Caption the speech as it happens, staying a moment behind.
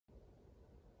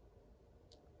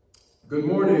Good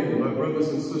morning, my brothers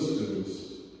and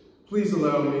sisters. Please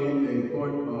allow me a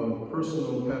point of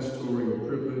personal pastoral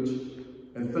privilege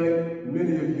and thank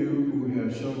many of you who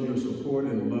have shown your support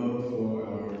and love for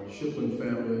our Shipman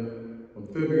family on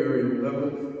February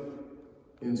 11th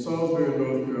in Salisbury,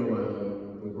 North Carolina,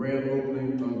 the grand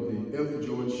opening of the F.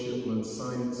 George Shipman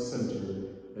Science Center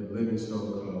at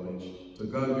Livingstone College. To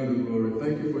God be the glory.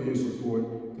 Thank you for your support.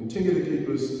 Continue to keep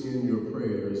us in your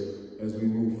prayers as we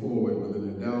move forward with an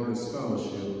endowment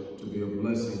scholarship to be a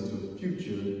blessing to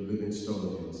future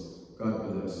Livingstonians.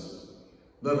 God bless.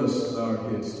 Let us bow our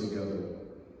heads together.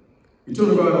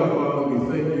 Eternal God, our Father, we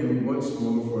thank you once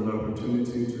more for an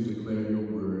opportunity to declare your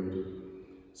word.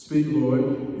 Speak,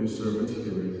 Lord, your servant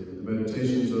heareth, the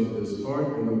meditations of this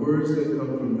heart and the words that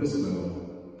come from this mouth.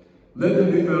 Let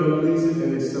them be found pleasing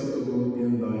and acceptable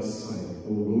in thy sight. O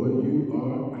Lord, you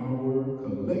are our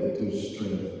collective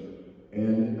strength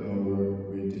and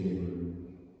our Redeemer.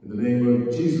 In the name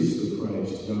of Jesus the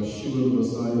Christ, Yeshua the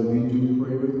Messiah, we do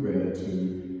pray with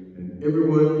gratitude. And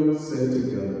everyone said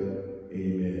together,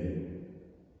 amen.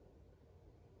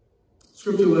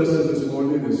 Scripture lesson this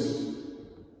morning is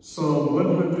Psalm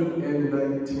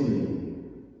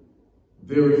 119.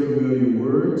 Very familiar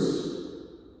words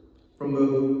from the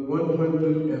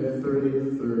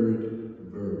 133rd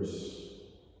verse.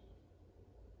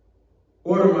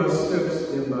 Order my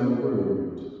steps in thy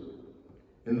word,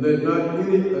 and let not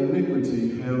any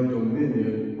iniquity have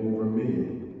dominion over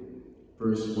me.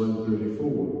 Verse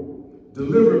 134.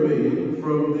 Deliver me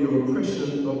from the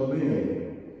oppression of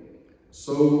man,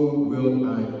 so will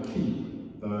I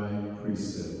keep thy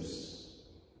precepts.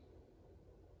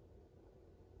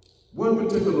 One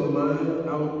particular line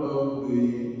out of the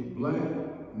Black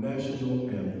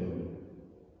National Anthem.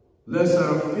 Lest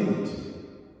our feet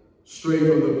stray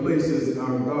from the places,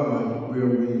 our God, where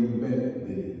we met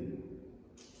thee.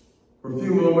 For a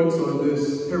few moments on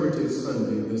this Heritage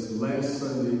Sunday, this last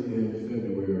Sunday in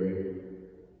February,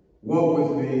 walk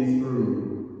with me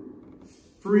through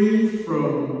Free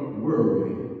from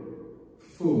Worry,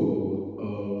 Full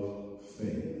of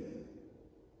Faith,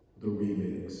 the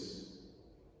remix.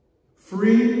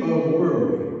 Free of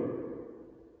worry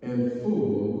and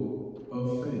full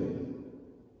of faith.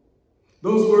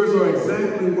 Those words are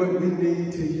exactly what we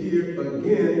need to hear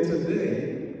again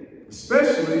today,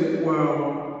 especially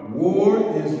while war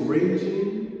is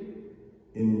raging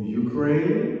in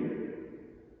Ukraine.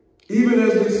 Even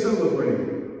as we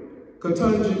celebrate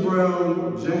Ketanji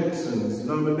Brown Jackson's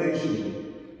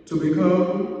nomination to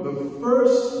become the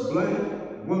first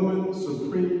Black woman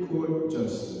Supreme Court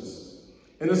Justice,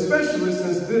 and especially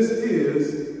since this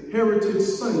is Heritage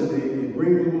Sunday at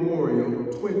Greenville Memorial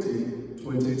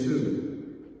 2022.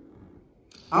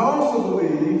 I also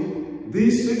believe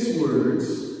these 6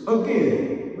 words,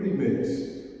 again, remix,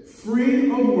 free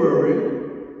of worry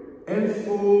and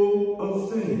full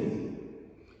of faith,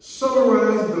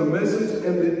 summarize the message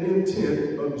and the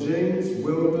intent of James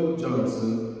Weldon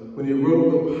Johnson when he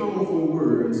wrote the powerful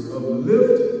words of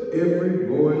lift every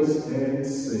voice and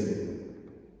sing.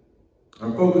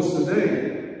 Our focus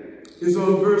today is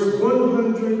on verse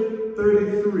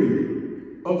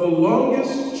 133 of the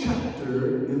longest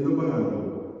chapter in the Bible,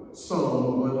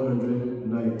 Psalm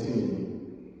 119.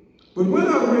 But when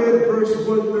I read verse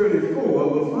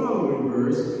 134, the following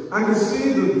verse, I could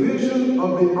see the vision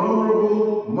of the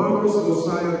Honorable Marcus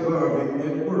Josiah Garvey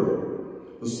at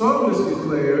work. The psalmist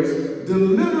declares,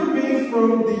 deliver me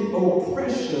from the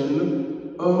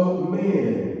oppression of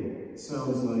man.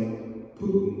 Sounds like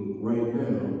Putin right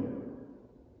now.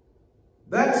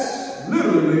 That's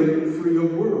literally free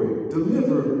of worry.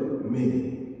 Deliver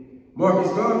me.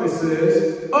 Marcus Garvey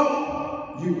says,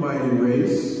 up, you mighty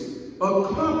race,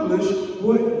 accomplish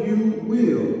what you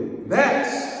will.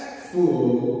 That's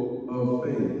full of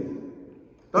faith.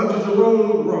 Dr.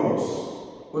 Jerome Ross,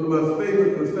 one of my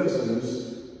favorite professors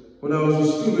when I was a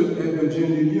student at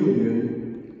Virginia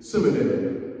Union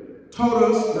Seminary, taught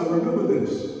us, now remember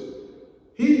this,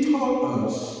 he taught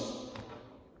us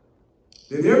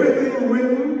that everything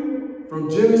written from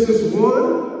Genesis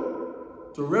 1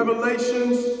 to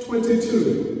Revelations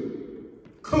 22,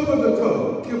 cover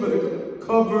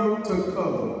to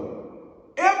cover,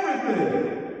 everything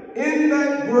in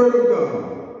that Word of God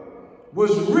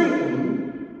was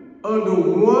written under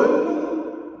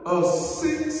one of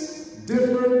 6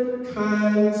 different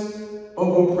kinds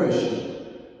of oppression.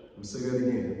 Let me say that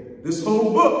again. This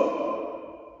whole book,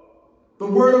 the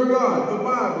Word of God, the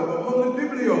Bible, the Holy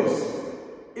Biblios,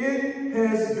 it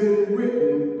has been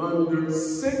written under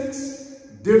 6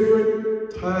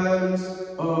 different times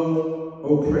of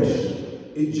oppression.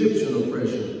 Egyptian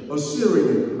oppression,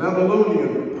 Assyrian,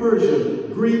 Babylonian,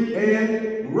 Persian, Greek,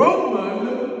 and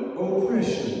Roman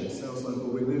oppression. Sounds like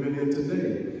what we're living in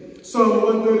today. Psalm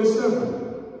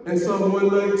 137 and Psalm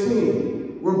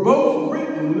 119 were both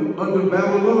written under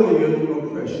Babylonian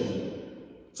oppression.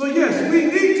 So yes, we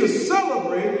need to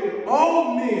celebrate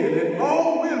all men and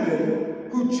all women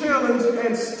who challenge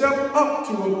and step up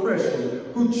to oppression,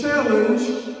 who challenge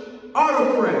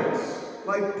autocrats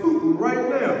like Putin right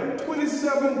now.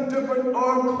 27 different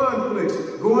armed conflicts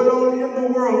going on in the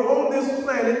world, on this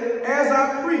planet, as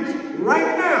I preach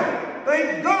right now.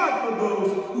 Thank God for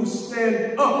those who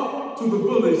stand up to the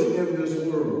bullies in this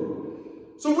world.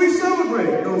 So we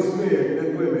celebrate those men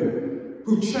and women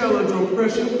who challenge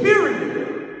oppression,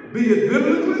 period, be it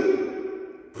biblically,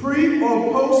 pre-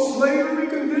 or post-slavery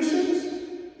conditions,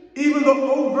 even the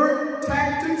overt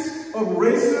tactics of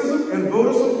racism and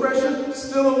voter suppression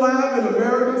still alive in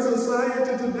American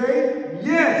society today.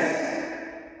 Yes,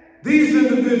 these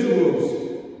individuals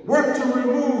work to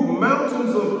remove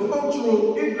mountains of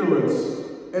cultural ignorance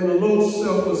and low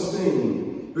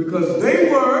self-esteem because they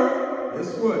were,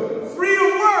 guess what, free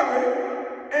of worry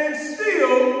and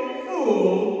still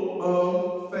full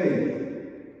of faith.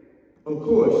 Of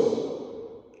course,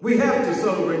 we have to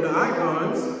celebrate the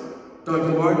icons,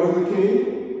 Dr. Martin Luther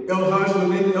King, El-Haj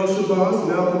Malik El-Shabazz,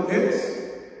 Malcolm X.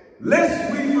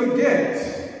 Lest we forget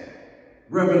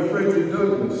Reverend Frederick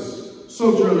Douglass,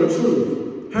 Sojourner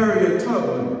Truth, Harriet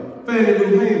Tubman, Fannie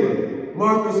Lou Hamer,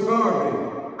 Marcus Garvey,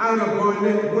 Ida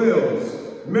Barnett Wells,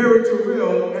 Mary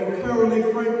Terrell, and Carolee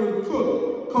Franklin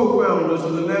Cook, co-founders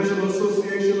of the National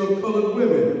Association of Colored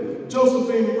Women,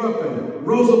 Josephine Ruffin,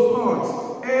 Rosa Parks,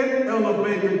 and Ella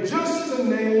Baker, just to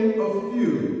name a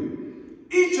few.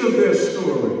 Each of their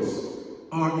stories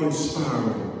are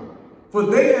inspiring, for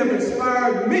they have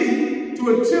inspired me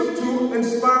to attempt to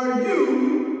inspire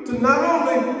you to not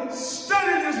only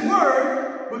study this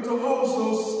word, but to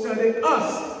also study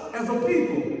us as a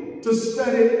people, to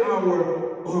study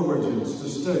our origins, to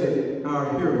study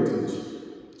our heritage,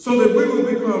 so that we will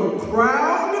become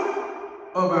proud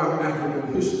of our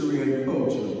African history and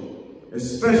culture,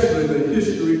 especially the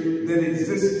history that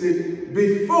existed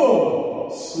before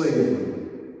slavery.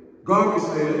 Garvey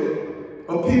said,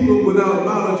 a people without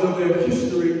knowledge of their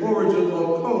history, origin,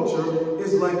 or culture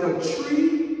is like a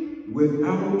tree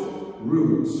without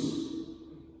roots.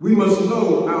 We must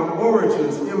know our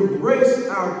origins, embrace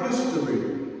our history,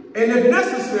 and if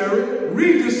necessary,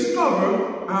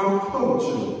 rediscover our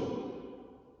culture.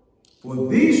 For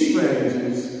these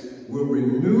strategies will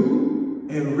renew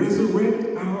and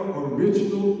resurrect our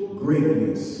original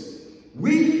greatness.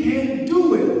 We can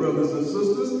do it, brothers and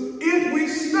sisters, if we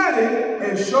study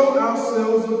and show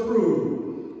ourselves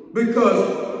approved. Because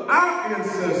our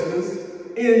ancestors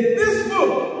in this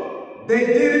book, they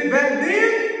did it back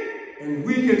then, and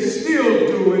we can still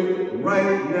do it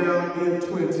right now in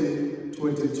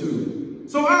 2022.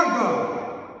 So our God,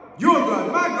 your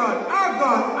God, my God, our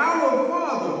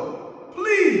Father,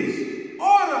 please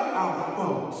order our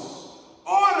thoughts,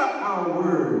 order our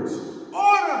words,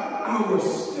 order our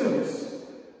steps,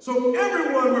 so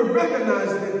everyone will recognize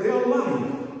that their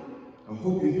life, I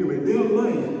hope you hear me, their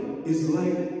life is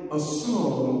like a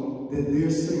song that they're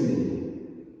singing.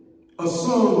 A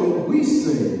song that we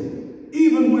sing,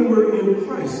 even when we're in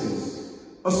crisis.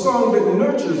 A song that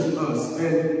nurtures us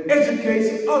and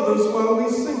educates others while we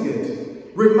sing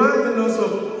it, reminding us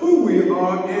of who we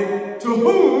are and to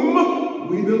whom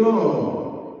we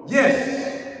belong. Yes,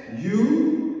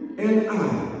 you and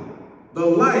I. The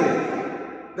life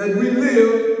that we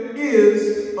live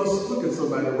is us. Look at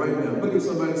somebody right now. Look at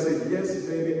somebody and say, yes,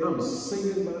 baby, I'm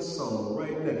singing my song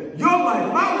right now. Your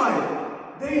life, my life,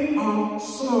 they are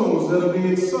songs that are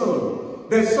being sung.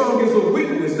 That song is a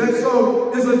witness. That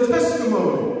song is a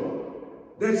testimony.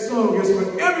 That song is for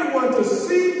everyone to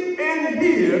see and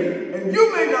hear. And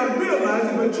you may not realize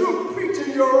it, but you're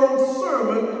preaching your own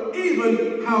sermon,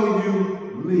 even how you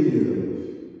live.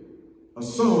 A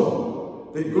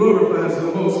song that glorifies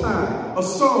the Most High. A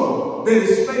song that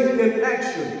is faith in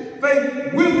action,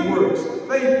 faith with works,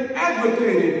 faith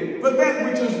advocating for that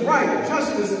which is right,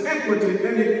 justice, equity,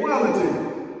 and equality.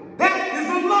 That is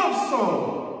a love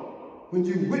song. When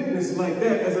you witness like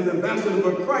that as an ambassador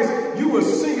for Christ, you are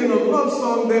singing a love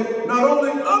song that not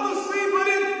only others see, but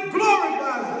it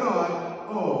glorifies God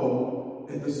all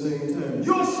at the same time.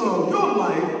 Your song, your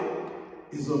life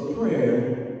is a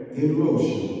prayer in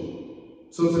motion.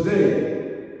 So today,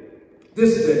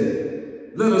 this day,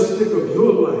 let us think of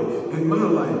your life and my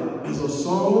life as a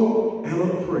song and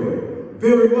a prayer,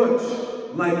 very much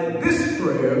like this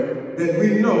prayer that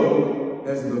we know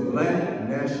as the Black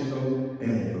National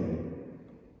Anthem.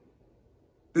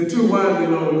 The two widely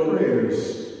known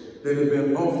prayers that have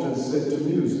been often set to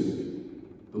music: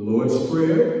 the Lord's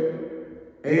Prayer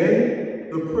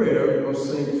and the prayer of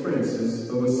St. Francis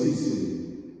of Assisi.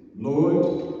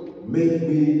 Lord, make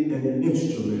me an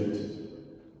instrument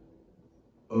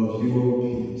of your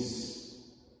peace.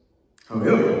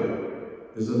 However,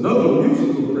 there's another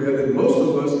musical prayer that most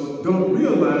of us don't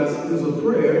realize is a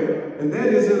prayer, and that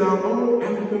is in our own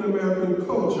African-American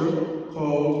culture,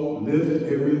 called Lift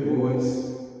Every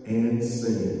Voice and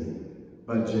Sing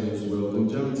by James Weldon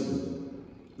Johnson.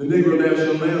 The Negro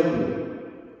National Anthem.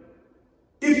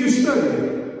 If you study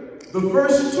it, the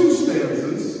first two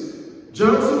stanzas,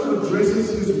 Johnson addresses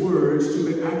his words to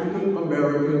the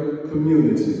African-American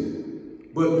community.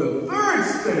 But the third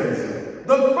stanza,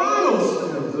 the final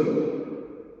stanza,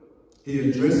 he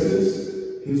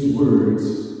addresses his words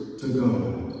to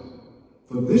God.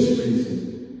 For this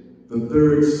reason, the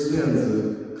third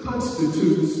stanza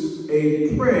constitutes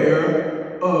a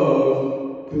prayer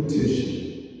of petition.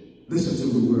 Listen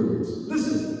to the words.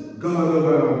 Listen, God of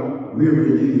our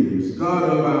weary years, God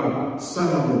of our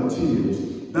silent tears,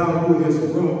 thou who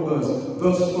hast brought us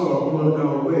thus far on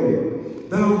our way,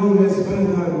 thou who hast by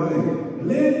thy might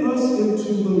led us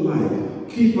into the light,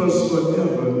 keep us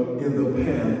forever in the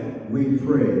path we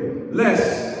pray.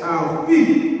 Lest our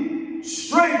feet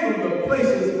stray from the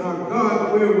places, our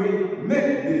God, where we met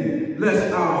thee,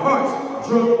 lest our hearts,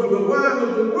 drunk with the wine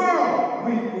of the world,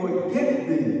 we forget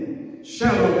thee.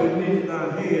 Shadow beneath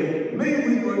thy hand, may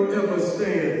we forever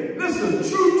stand. Listen,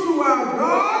 true to our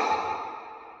God,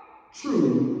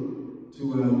 true to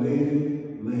our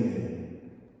native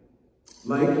land.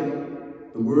 Like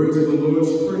the words of the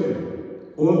Lord's Prayer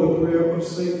or the prayer of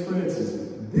St. Francis,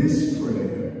 this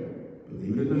prayer,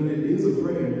 believe it or not, it is a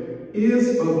prayer,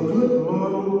 is a good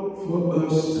model for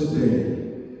us today,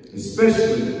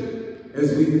 especially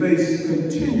as we face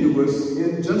continuous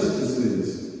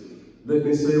injustices. Let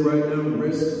me say right now,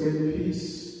 rest in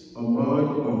peace,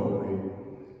 Ahmaud Arbery,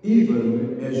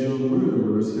 even as your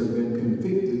murderers have been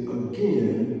convicted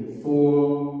again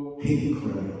for hate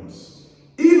crimes.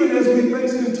 Even as we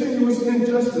face continuous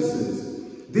injustices,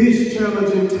 these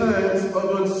challenging times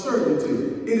of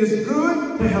uncertainty, it is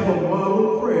good to have a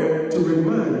model prayer to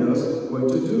remind us what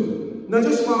to do. Now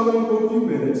just follow me for a few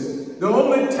minutes. The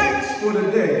only text for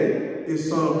today is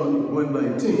Psalm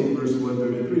 119, verse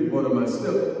 133, one of my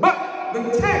steps. But the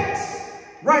text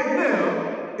right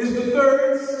now is the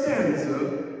third stanza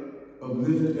of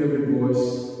Lift Every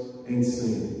Voice and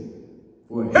Sing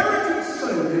for Heritage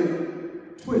Sunday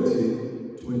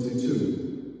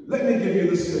 2022. Let me give you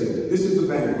the setting. This is the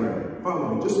background.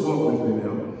 Follow me. Just walk with me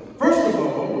now. First of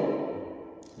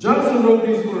all, Johnson wrote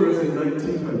these words in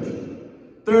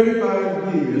 1900,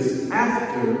 35 years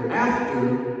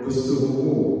after the Civil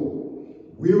War.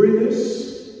 Weariness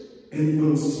and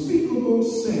unspeakable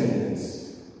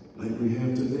sadness, like we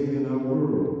have today in our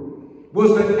world,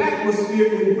 was the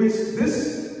atmosphere in which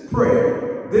this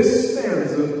prayer, this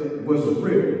stanza, was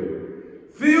written,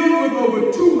 filled with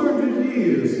over 200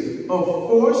 years of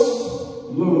forced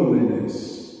loneliness,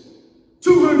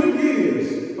 200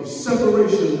 years of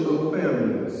separation of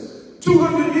families,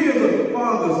 200 years of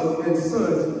fathers and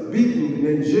sons beaten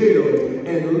and jailed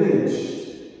and lynched,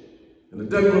 and the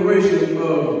declaration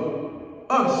of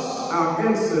us, our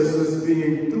ancestors,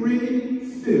 being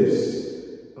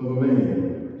 3/5 of a man.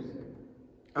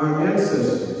 Our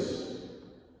ancestors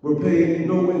were paid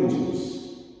no wages,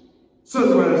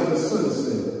 sunrise to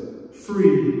sunset,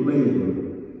 free labor,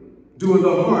 doing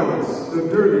the hardest, the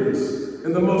dirtiest,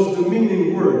 and the most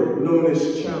demeaning work known as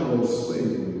chattel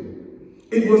slavery.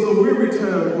 It was a weary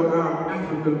time for our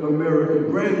African-American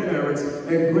grandparents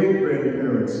and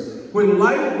great-grandparents when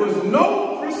life was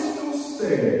no crystal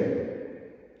stair.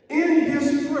 In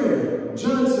his prayer,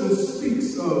 Johnson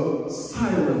speaks of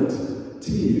silent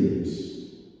tears.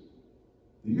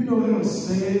 Do you know how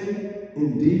sad,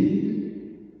 indeed,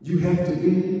 you have to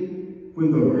be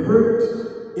when the hurt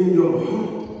in your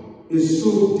heart is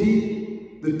so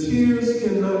deep the tears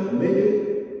cannot make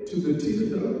it to the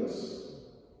tear ducts?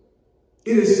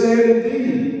 It is sad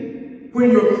indeed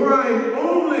when your crying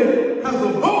only has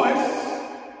a voice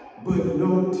but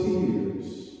no tears.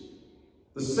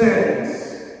 The sadness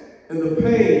and the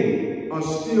pain are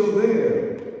still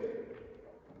there,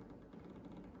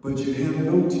 but you have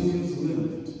no tears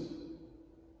left.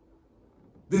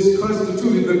 This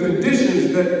constituted the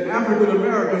conditions that African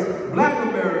Americans, Black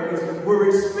Americans, were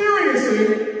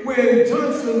experiencing when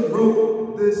Johnson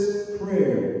wrote this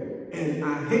prayer. And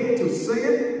I hate to say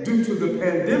it, due to the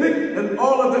pandemic and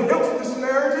all of the health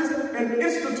disparities and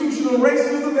institutional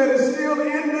racism that is still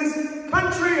in this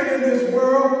country and in this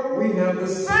world, we have the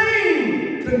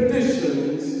same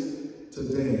conditions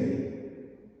today.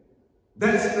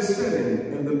 That's the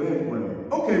setting and the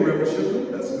background. Okay, Reverend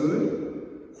Shipman, that's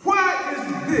good. Why is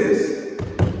this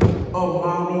a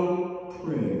model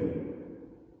prayer?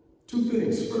 Two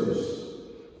things. First,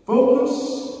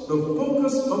 the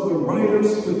focus of the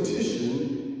writer's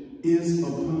petition is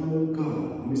upon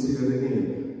God. Let me say that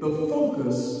again. The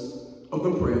focus of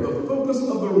the prayer, the focus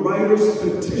of the writer's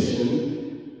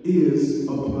petition is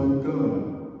upon God.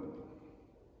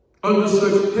 Under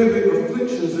such heavy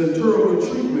afflictions and terrible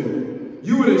treatment,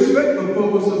 you would expect the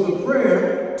focus of the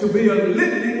prayer to be a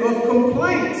litany of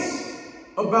complaints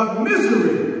about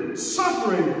misery,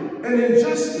 suffering, and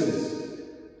injustice.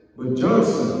 But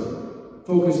Johnson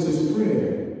focused his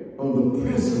prayer on the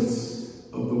presence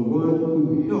of the one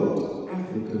who helped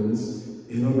Africans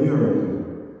in America.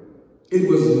 It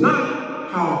was not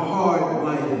how hard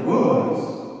life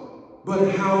was,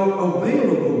 but how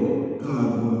available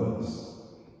God was.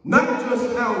 Not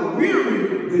just how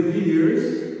weary the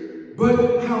years,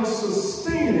 but how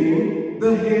sustaining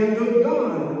the hand of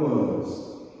God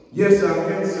was. Yes,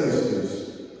 our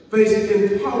ancestors faced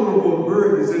intolerable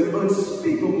burdens and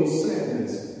unspeakable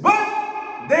sadness,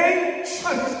 but they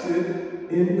trusted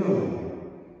in God.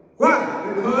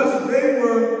 Why? Because they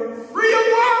were free of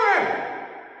worry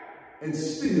and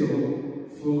still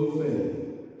full of faith.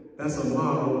 That's a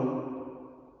model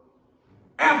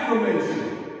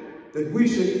affirmation that we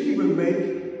should even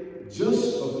make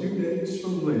just a few days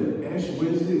from Lent. Ash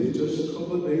Wednesday is just a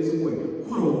couple of days away.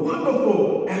 What a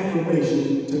wonderful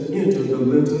affirmation to enter the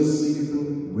Lenten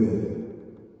season with.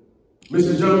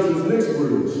 Mr. Johnson's next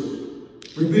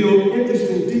words reveal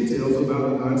interesting details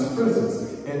about God's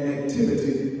presence and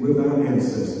activity with our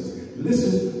ancestors.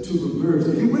 Listen to the verbs.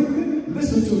 Are you with me?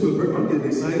 Listen to the verbs. I'm getting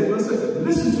excited myself.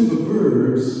 Listen to the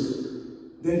verbs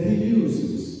that he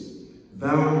uses.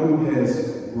 Thou who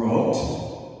has brought,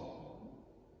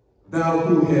 thou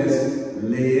who has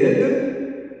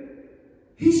led.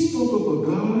 He spoke of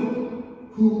a God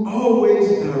who always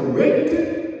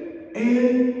directed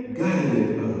and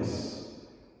guided us.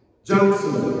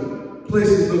 Johnson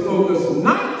places the focus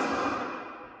not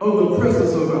on the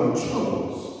presence of our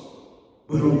troubles,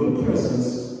 but on the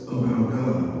presence of our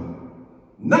God.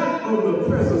 Not on the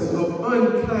presence of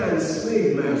unkind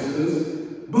slave masters,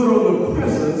 but on the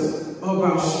presence of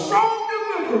our strong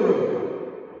deliverer.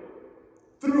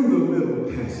 Through the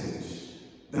middle passage,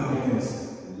 thou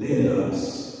hast led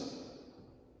us.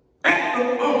 At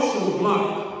the auction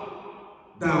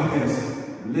block, thou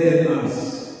hast led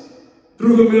us.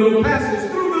 Through the middle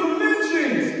passage, through the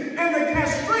lynchings and the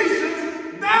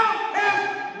castrations, thou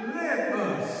hast led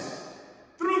us.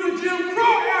 Through the Jim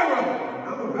Crow era,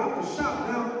 I'm about to shout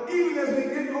now, even as we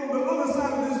get on the other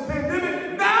side of this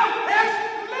pandemic, thou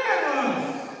hast led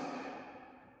us.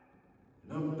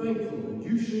 And I'm thankful, and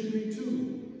you should be too,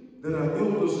 that our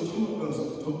elders taught us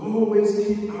to always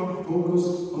keep our focus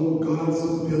on God's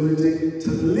ability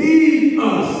to lead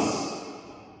us.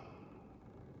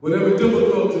 Whatever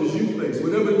difficulties you face,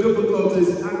 whatever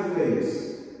difficulties I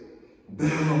face,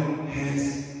 thou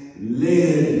hast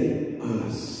led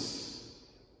us.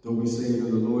 Don't we say in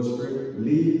the Lord's Prayer,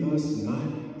 lead us not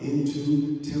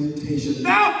into temptation.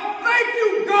 Now, thank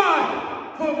you,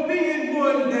 God, for being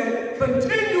one that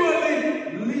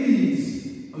continually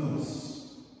leads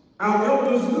us. Our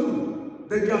elders knew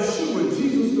that Yeshua,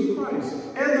 Jesus the Christ,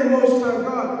 and the Most High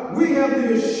God, we have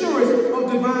the assurance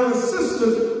of divine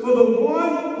assistance for the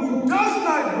one who does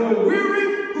not grow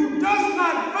weary, who does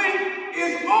not faint,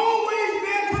 is always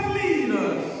there to lead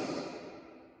us.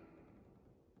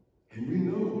 And we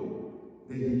know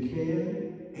that he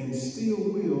can and still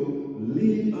will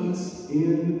lead us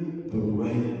in the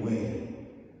right way.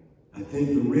 I think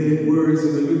the red words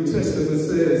in the New Testament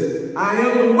says, I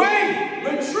am the way,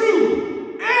 the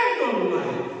truth, and the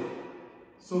life.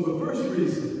 So the first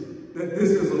reason that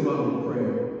this is a model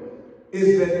prayer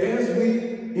is that as we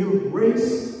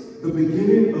embrace the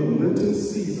beginning of Lenten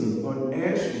season on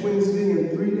Ash Wednesday in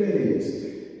 3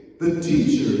 days, the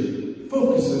teacher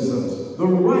focuses us. The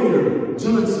writer,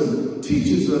 Johnson,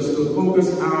 teaches us to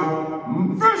focus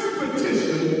our first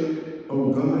petition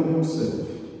on God himself.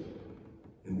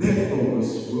 And that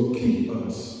focus will keep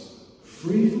us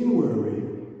free from worry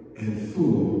and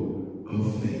full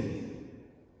of faith.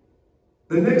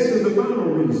 The next and the final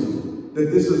reason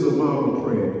that this is a model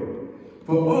prayer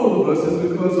for all of us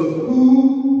is because of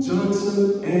who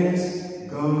Johnson asked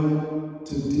God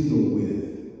to deal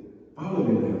with. Follow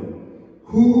me now.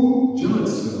 Who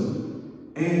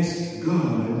Johnson asked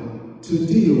God to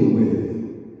deal with.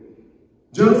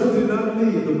 Johnson did not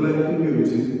lead the black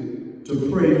community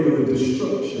to pray for the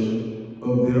destruction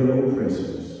of their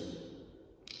oppressors.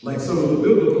 like some of the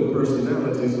biblical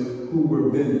personalities who were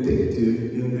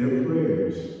vindictive in their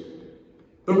prayers.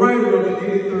 The writer of the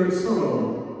 83rd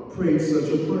Psalm prayed such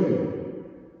a prayer.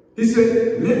 He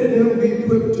said, "Let them be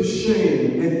put to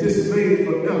shame and dismayed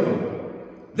forever.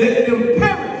 Let them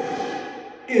perish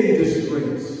in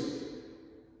disgrace."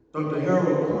 Dr.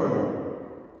 Harold Carter,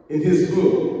 in his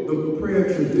book, The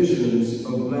Prayer Traditions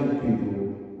of Black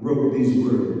People, wrote these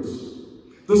words: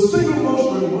 "The single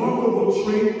most remarkable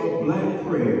trait of Black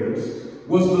prayers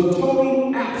was the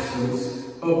total absence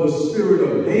of the spirit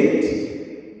of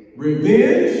hate,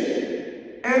 revenge,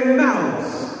 and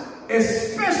malice,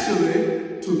 especially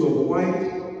to the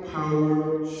white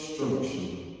power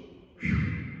structure." Whew.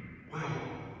 Wow.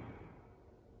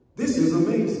 This is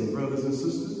amazing, brothers and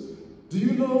sisters. Do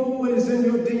you know what is in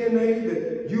your DNA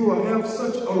that you will have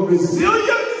such a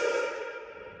resilience?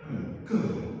 My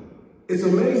God. It's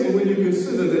amazing when you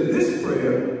consider that this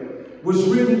prayer was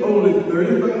written only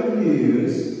 35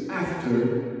 years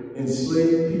after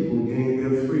enslaved people gained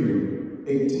their freedom,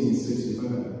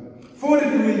 1865.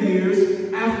 43 years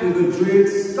after the Dred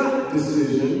Scott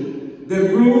decision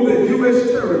that ruled that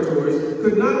U.S. territories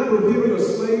could not prohibit or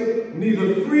slave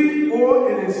neither free or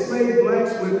enslaved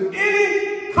blacks with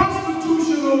any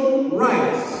constitutional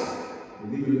rights.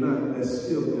 Believe it or not, that's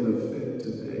still in effect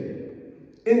today.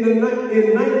 In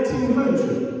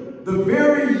 1900, the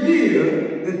very year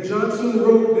that Johnson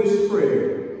wrote this prayer,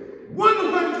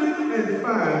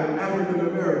 105 African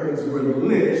Americans were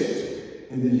lynched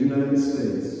in the United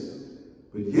States.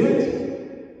 But yet,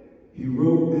 he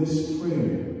wrote this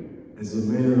prayer as a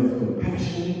man of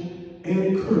compassion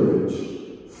and courage,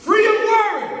 free of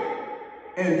worry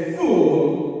and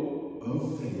full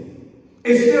of faith.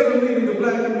 Instead of leading the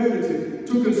black community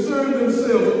to concern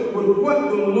themselves with what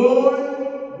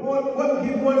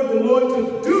he wanted the Lord to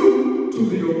do to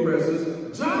the oppressors,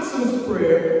 Johnson's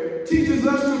prayer teaches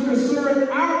us to concern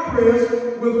our prayers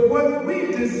with what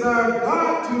we desire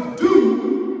God to do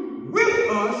with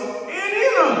us and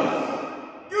in us.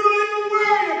 You don't even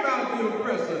worry about the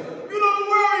oppressor. You don't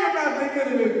worry about the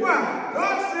enemy. Why?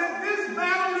 God said this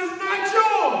battle is not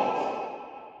yours.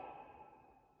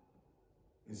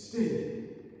 Instead,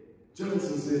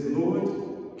 Johnson said, "Lord,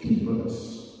 keep us."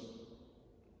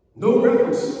 No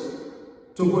reference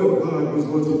to what God was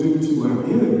going to do to our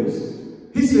enemies.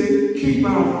 He said, "Keep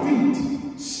our feet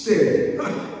steady.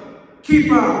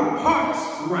 Keep our hearts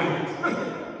right.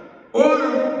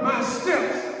 Order my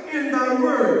steps in thy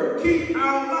word. Keep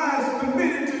our lives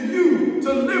committed to you,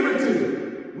 to liberty.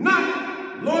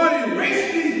 Not, Lord,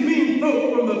 erase these mean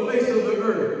folk from the face of the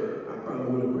earth." I probably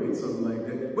would have prayed something like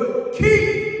that. But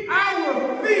keep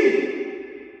our feet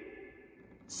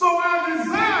so our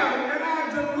desire and our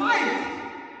delight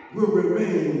will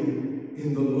remain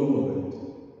in the Lord.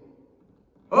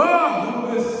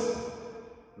 Oh, this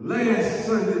last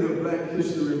Sunday of Black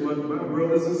History Month, my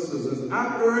brothers and sisters,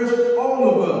 I urge all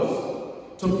of us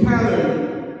to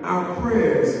pattern our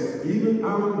prayers, even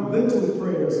our Lenten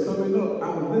prayers coming up,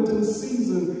 our Lenten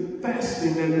season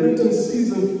fasting and Lenten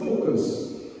season focus.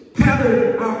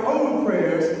 Pattern our own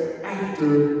prayers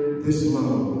after this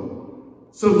model.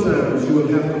 Sometimes you will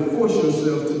have to force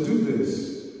yourself to do this,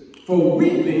 for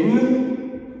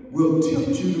weeping will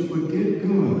tempt you to forget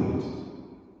God.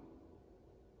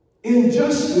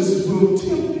 Injustice will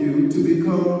tempt you to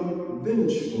become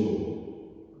vengeful.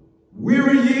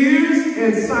 Weary years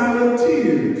and silent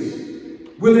tears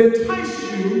will entice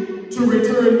you to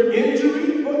return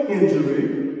injury for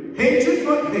injury, hatred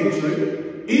for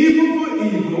hatred, evil for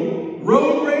evil,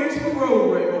 road rage for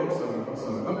road rage. Oh, I'm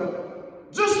sorry. Okay.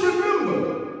 Just remember,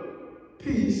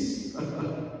 peace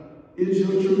is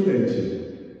your true nature.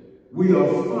 We are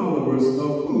followers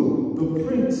of who? The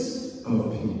Prince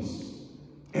of Peace.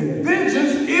 "And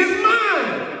vengeance is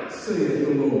mine, saith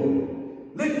the Lord."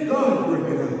 Let God work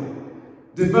it out.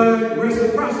 Divine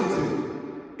reciprocity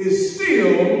is still a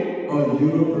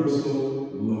universal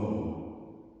law.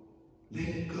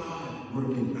 Let God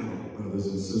work it out, brothers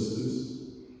and sisters.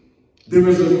 There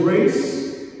is a grace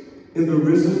in the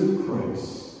risen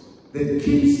Christ that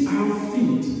keeps our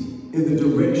feet in the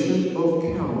direction of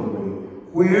Calvary,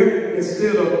 where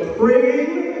instead of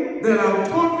praying that our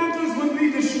tormentors would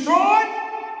be destroyed,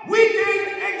 we can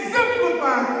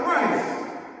exemplify Christ,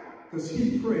 because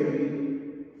he prayed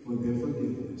for their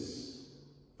forgiveness.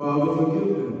 Father, forgive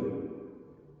them,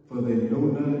 for they know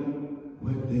not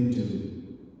what they do.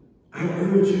 I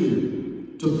urge you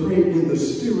to pray in the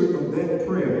spirit of that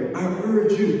prayer. I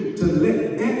urge you to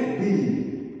let that be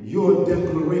your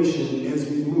declaration as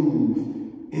we move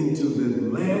into the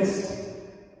last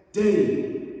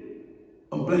day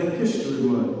of Black History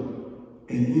Month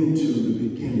and into the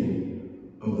beginning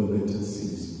of the Lenten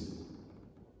season.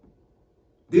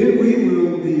 Then we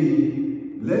will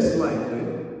be less likely,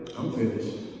 I'm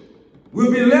finished,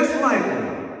 we'll be less likely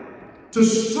to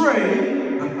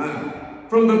stray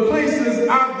from the places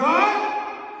our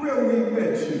God where we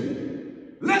met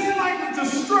you. Less likely to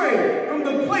stray from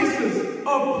the places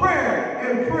of prayer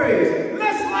and praise.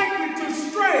 Less likely to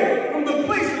stray from the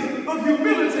places of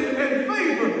humility and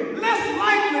favor. Less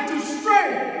likely to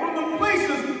stray from the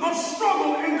places of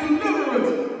struggle and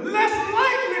deliverance. Less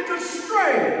likely to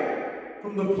stray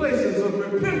from the places of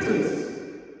repentance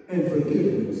and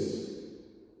forgiveness.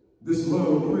 This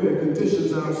long prayer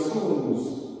conditions our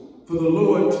souls for the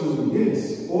Lord to,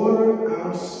 yes, order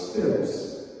our steps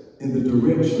in the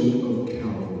direction of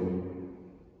Calvary.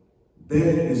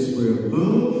 That is where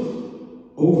love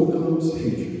overcomes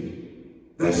hatred.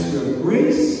 That's where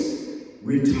grace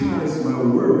retires my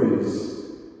worries,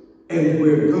 and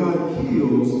where God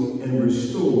heals and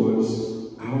restores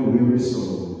our weary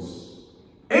souls.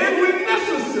 And when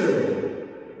necessary,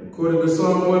 according to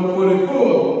Psalm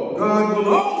 144, God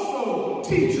will also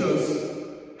teach us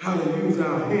how to use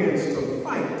our hands to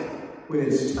fight when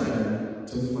it's time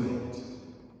to fight.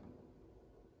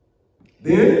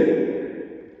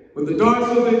 Then, when the darts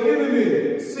of the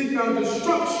enemy seek our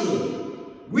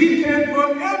destruction, we can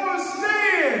forever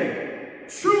stand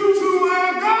true to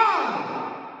our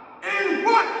God. And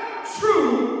what?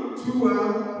 True to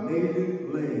our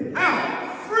native land. How?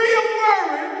 Free of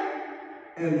worry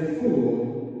and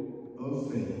full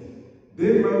of faith.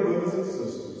 Then, my brothers and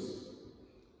sisters,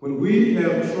 when we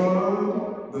have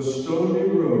trod the stony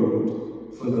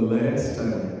road for the last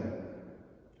time,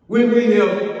 when we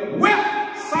have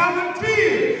wept silent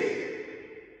tears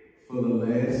for the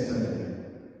last time,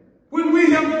 when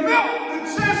we have felt the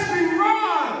chastening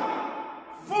rod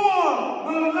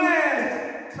for the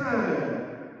last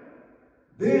time,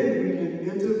 then we can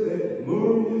enter that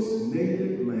glorious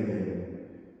native land,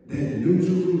 that New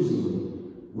Jerusalem.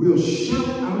 We'll shout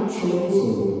our troubles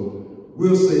over.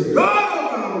 We'll say, God of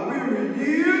our weary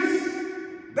years,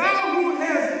 thou who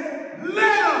hast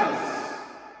led us,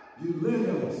 you led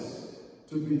us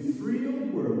to be free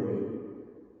of worry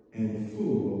and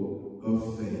full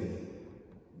of faith,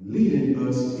 leading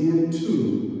us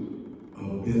into a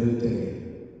better day.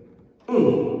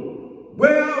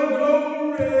 Well,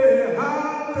 glory,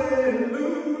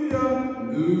 hallelujah,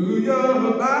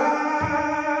 hallelujah,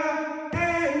 by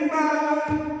and by.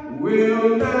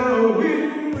 Well, now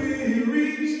when we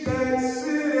reach that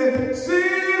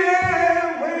city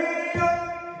way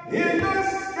up in the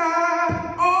sky,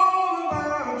 all of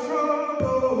our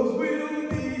troubles will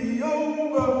be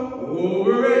over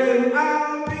and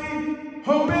I'll be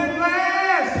home at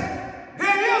last.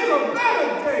 There is a better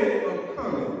day of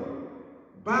coming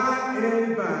by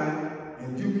and by, and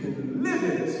you can live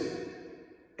it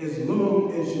as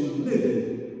long as you live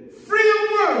it, free of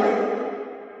worry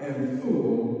and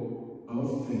full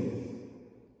of faith.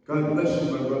 God bless you,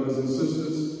 my brothers and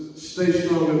sisters. Stay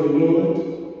strong in the Lord.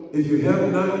 If you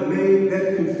have not made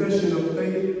that confession of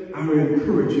faith, I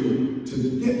encourage you to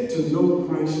get to know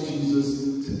Christ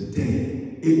Jesus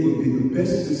today. It will be the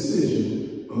best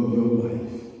decision of your life.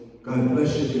 God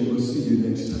bless you, and we'll see you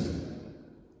next time.